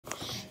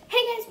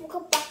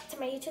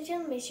my YouTube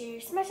channel, make sure you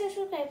smash the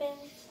subscribe button,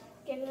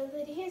 give the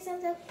video a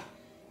thumbs up.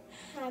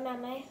 I'm at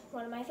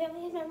one of my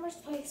family members'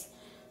 place.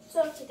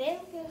 So today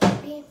I'm going to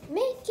be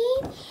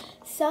making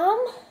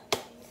some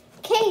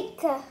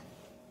cake.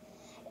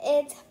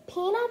 It's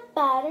peanut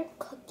butter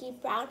cookie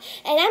brown,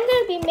 and I'm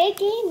going to be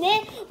making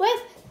it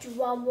with,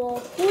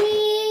 drumroll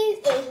please,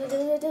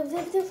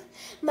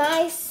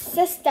 my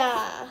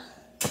sister.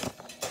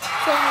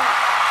 So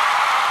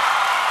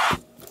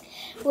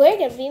we're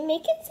going to be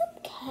making some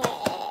cake.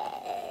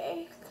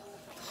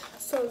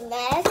 So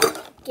let's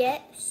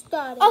get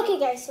started. Okay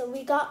guys, so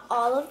we got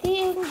all of the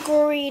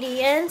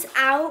ingredients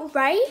out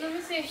right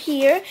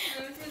here.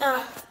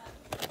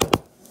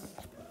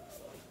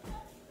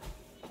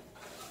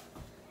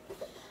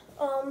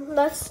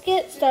 Let's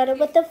get started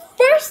with the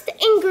first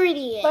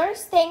ingredient.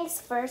 First things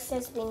first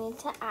is we need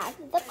to add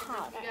the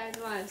powder. You guys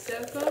want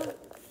circle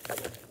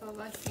or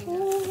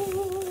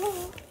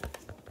volcano?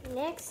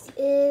 Next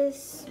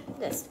is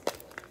this,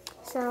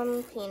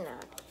 some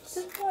peanuts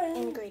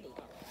ingredient.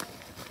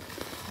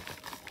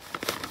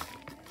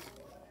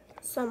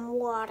 Some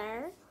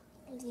water,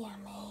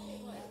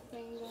 yummy,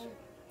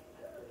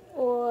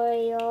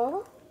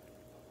 oil,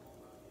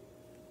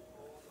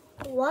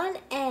 1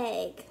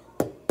 egg,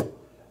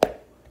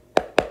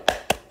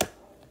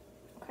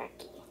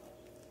 cracky.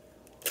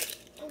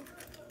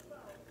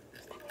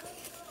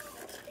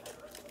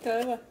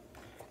 Go.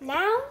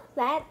 Now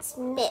let's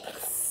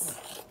mix.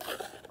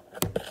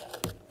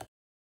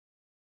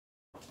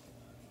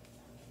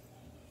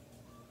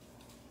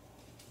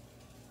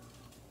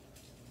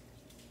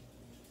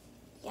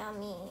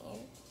 Yummy.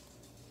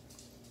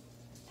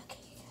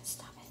 Okay,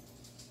 stop it.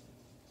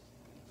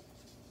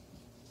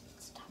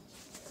 Stop.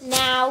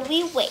 Now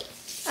we wait.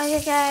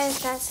 Okay guys,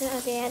 that's it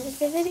at the end of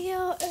the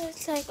video.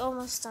 It's like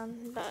almost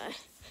done, but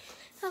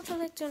I feel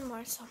like doing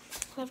more, so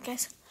love you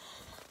guys.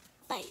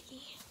 Bye.